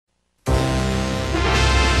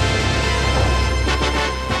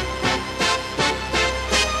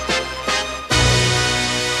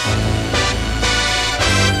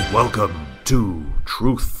Welcome to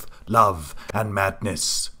Truth, Love and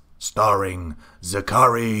Madness, starring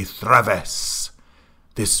Zachary Traves.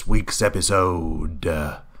 This week's episode,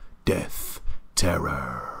 Death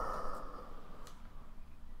Terror.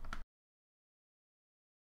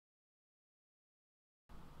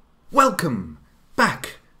 Welcome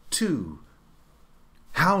back to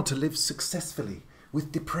How to Live Successfully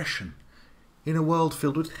with Depression in a world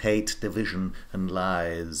filled with hate, division and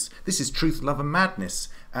lies. This is Truth, Love and Madness,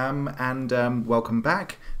 and welcome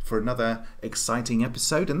back for another exciting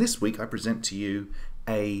episode. And this week I present to you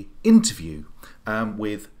a interview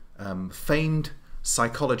with famed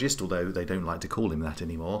psychologist, although they don't like to call him that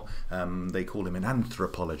anymore. They call him an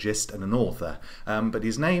anthropologist and an author, but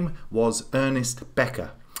his name was Ernest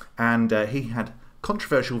Becker, and he had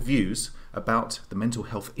controversial views about the mental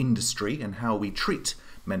health industry and how we treat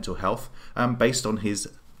mental health, based on his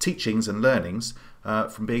teachings and learnings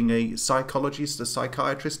from being a psychologist, a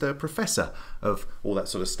psychiatrist, a professor of all that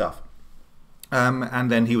sort of stuff.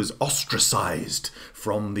 And then he was ostracized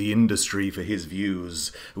from the industry for his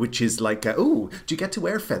views, which is like, oh, do you get to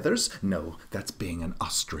wear feathers? No, that's being an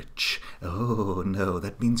ostrich. Oh, no,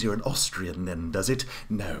 that means you're an Austrian then, does it?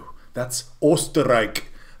 No, that's Österreich.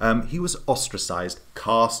 He was ostracized,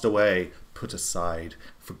 cast away, put aside,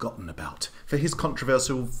 forgotten about for his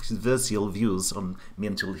controversial views on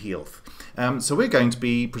mental health. So we're going to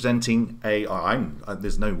be presenting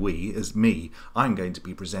there's no we, as me, I'm going to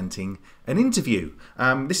be presenting an interview.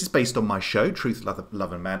 This is based on my show, Truth,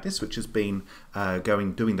 Love and Madness, which has been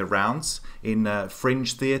doing the rounds in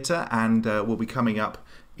Fringe Theatre, and will be coming up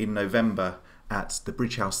in November at the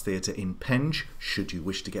Bridge House Theatre in Penge. Should you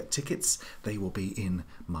wish to get tickets, they will be in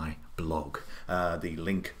my blog. The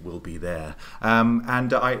link will be there.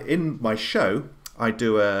 And in my show, I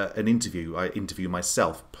do an interview. I interview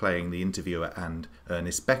myself, playing the interviewer and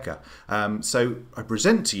Ernest Becker. So I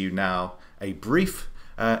present to you now a brief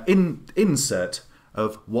insert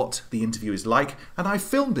of what the interview is like, and I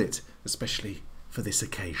filmed it especially for this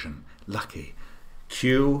occasion. Lucky.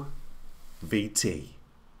 QVT.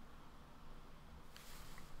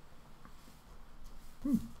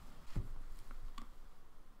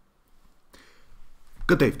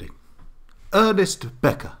 Good evening. Ernest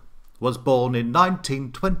Becker was born in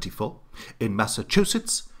 1924 in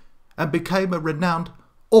Massachusetts and became a renowned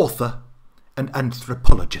author and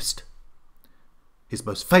anthropologist, his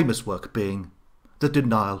most famous work being The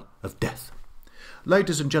Denial of Death.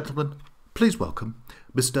 Ladies and gentlemen, please welcome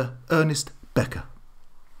Mr. Ernest Becker.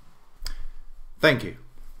 Thank you.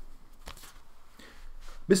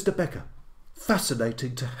 Mr. Becker,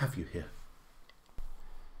 fascinating to have you here.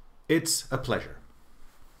 It's a pleasure.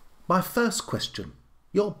 My first question,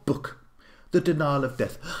 your book, The Denial of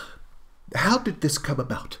Death. How did this come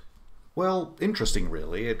about? Well, interesting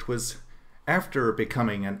really. It was after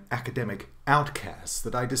becoming an academic outcast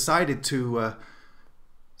that I decided to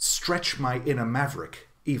stretch my inner maverick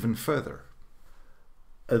even further.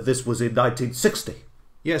 This was in 1960?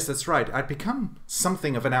 Yes, that's right. I'd become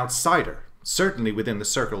something of an outsider, certainly within the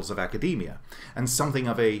circles of academia, and something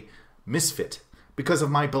of a misfit, because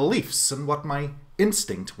of my beliefs and what my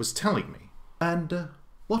instinct was telling me. And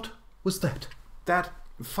what was that? That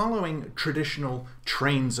following traditional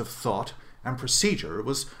trains of thought and procedure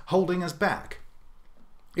was holding us back.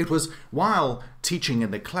 It was while teaching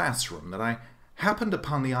in the classroom that I happened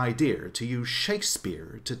upon the idea to use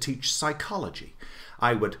Shakespeare to teach psychology.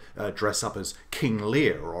 I would dress up as King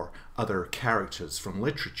Lear or other characters from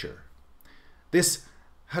literature. This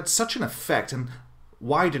had such an effect and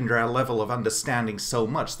widened our level of understanding so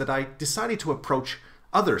much that I decided to approach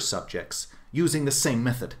other subjects using the same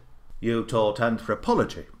method. You taught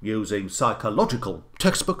anthropology using psychological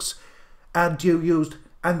textbooks, and you used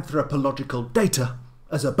anthropological data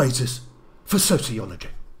as a basis for sociology.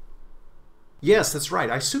 Yes, that's right.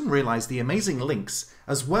 I soon realized the amazing links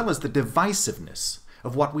as well as the divisiveness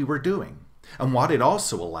of what we were doing. And what it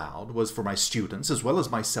also allowed was for my students as well as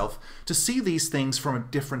myself to see these things from a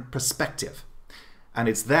different perspective. And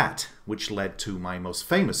it's that which led to my most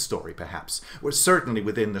famous story, perhaps, or certainly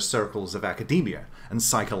within the circles of academia and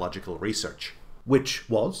psychological research. Which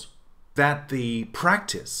was? That the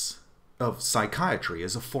practice of psychiatry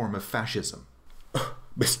is a form of fascism.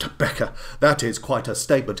 Mr. Becker, that is quite a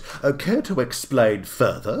statement. Care to explain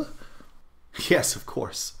further? Yes, of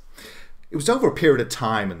course. It was over a period of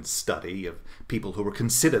time and study of people who were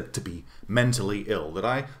considered to be mentally ill that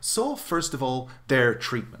I saw, first of all, their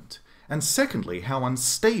treatment, and secondly, how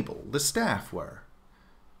unstable the staff were.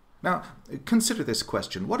 Now, consider this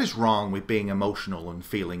question. What is wrong with being emotional and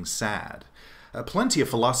feeling sad? Plenty of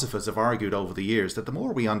philosophers have argued over the years that the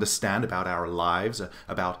more we understand about our lives,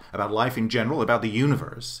 about life in general, about the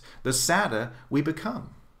universe, the sadder we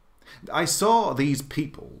become. I saw these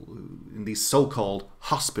people in these so-called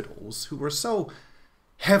hospitals who were so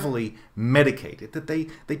heavily medicated that they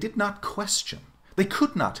did not question. They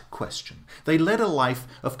could not question. They led a life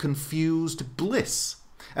of confused bliss.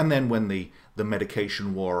 And then when the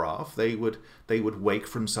medication wore off, they would wake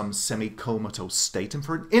from some semi-comatose state and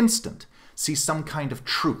for an instant see some kind of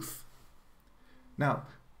truth. Now,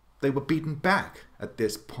 they were beaten back at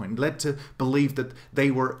this point, led to believe that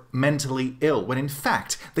they were mentally ill, when in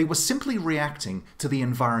fact they were simply reacting to the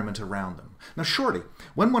environment around them. Now surely,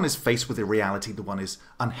 when one is faced with a reality that one is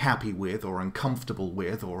unhappy with or uncomfortable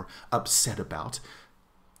with or upset about,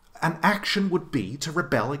 an action would be to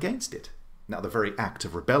rebel against it. Now the very act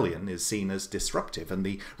of rebellion is seen as disruptive, and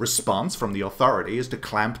the response from the authority is to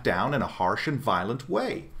clamp down in a harsh and violent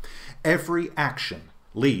way. Every action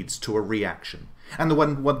leads to a reaction. And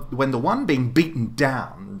when the one being beaten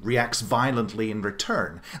down reacts violently in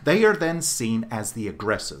return, they are then seen as the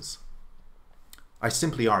aggressors. I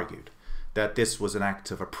simply argued that this was an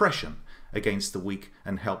act of oppression against the weak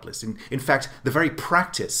and helpless. In fact, the very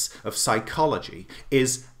practice of psychology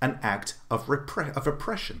is an act of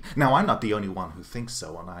oppression. Now, I'm not the only one who thinks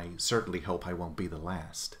so, and I certainly hope I won't be the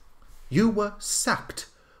last. You were sacked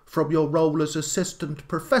from your role as assistant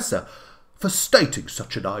professor for stating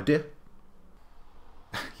such an idea.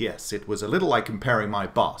 Yes, it was a little like comparing my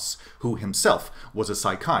boss, who himself was a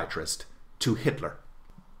psychiatrist, to Hitler.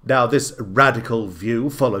 Now this radical view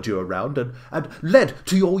followed you around and led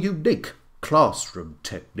to your unique classroom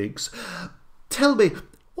techniques. Tell me,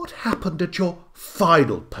 what happened at your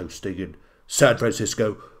final posting in San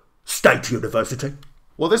Francisco State University?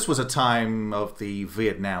 Well, this was a time of the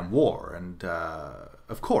Vietnam War, and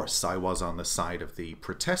of course I was on the side of the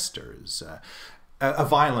protesters. A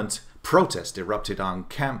violent protest erupted on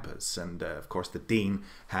campus, and of course the dean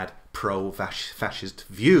had pro-fascist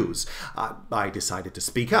views. I decided to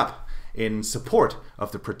speak up in support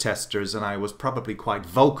of the protesters, and I was probably quite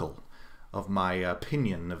vocal of my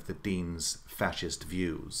opinion of the dean's fascist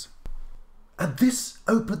views. And this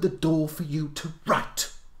opened the door for you to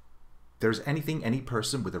write. If there's anything any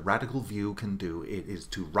person with a radical view can do, it is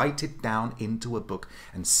to write it down into a book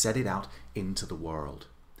and set it out into the world.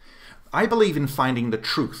 I believe in finding the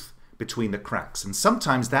truth between the cracks, and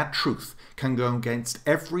sometimes that truth can go against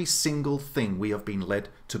every single thing we have been led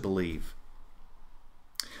to believe.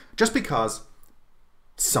 Just because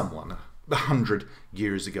someone 100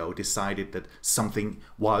 years ago decided that something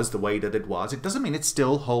was the way that it was, it doesn't mean it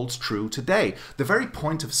still holds true today. The very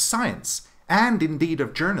point of science, and indeed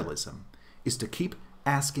of journalism, is to keep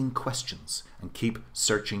asking questions and keep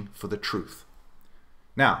searching for the truth.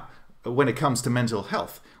 Now, when it comes to mental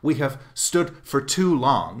health, we have stood for too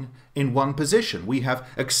long in one position. We have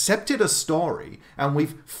accepted a story and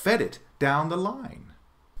we've fed it down the line.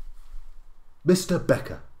 Mr.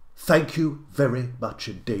 Becker, thank you very much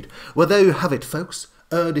indeed. Well, there you have it, folks.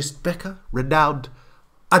 Ernest Becker, renowned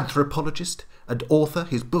anthropologist and author.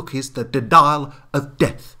 His book is The Denial of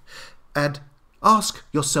Death. And ask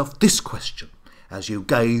yourself this question as you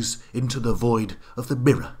gaze into the void of the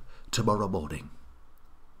mirror tomorrow morning.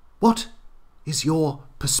 What is your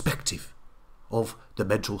perspective of the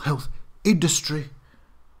mental health industry,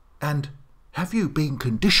 and have you been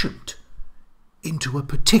conditioned into a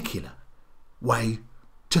particular way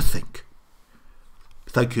to think?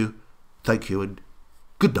 Thank you, and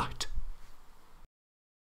good night.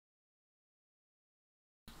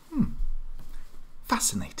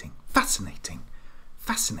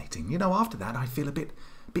 Fascinating. You know, after that I feel a bit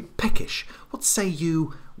peckish. What say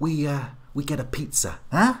you we get a pizza,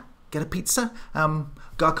 huh? Get a pizza?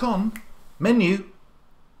 Garcon, menu.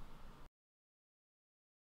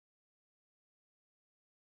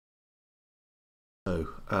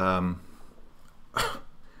 Oh,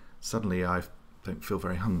 suddenly I don't feel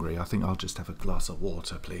very hungry. I think I'll just have a glass of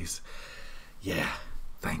water, please. Yeah,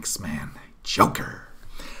 thanks, man. Joker.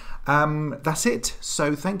 That's it.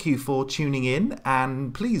 So thank you for tuning in,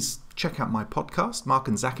 and please check out my podcast, Mark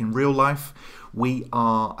and Zach in Real Life. We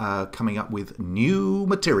are coming up with new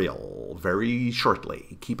material very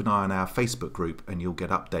shortly. Keep an eye on our Facebook group and you'll get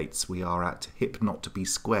updates. We are at Hip Not to Be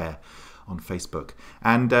Square on Facebook.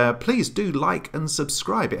 And please do like and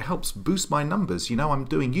subscribe. It helps boost my numbers. You know, I'm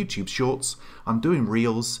doing YouTube shorts, I'm doing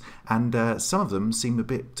reels, and some of them seem a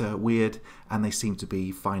bit weird, and they seem to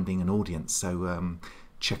be finding an audience. So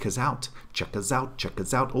check us out.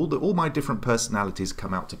 All my different personalities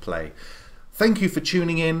come out to play. Thank you for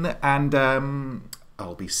tuning in, and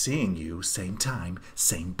I'll be seeing you same time,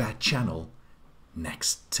 same bad channel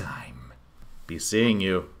next time. be seeing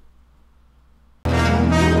you.